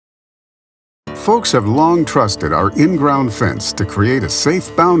Folks have long trusted our in-ground fence to create a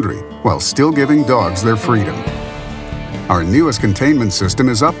safe boundary while still giving dogs their freedom. Our newest containment system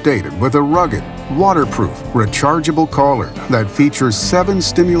is updated with a rugged, waterproof, rechargeable collar that features 7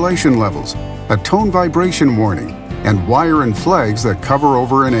 stimulation levels, a tone vibration warning, and wire and flags that cover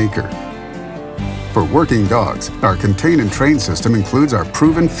over an acre. For working dogs, our Contain and Train system includes our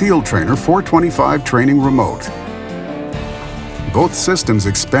proven Field Trainer 425 training remote. Both systems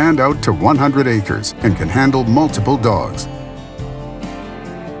expand out to 100 acres and can handle multiple dogs.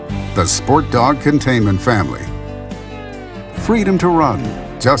 The SportDOG Containment family. Freedom to run,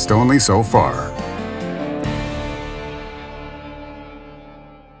 just only so far.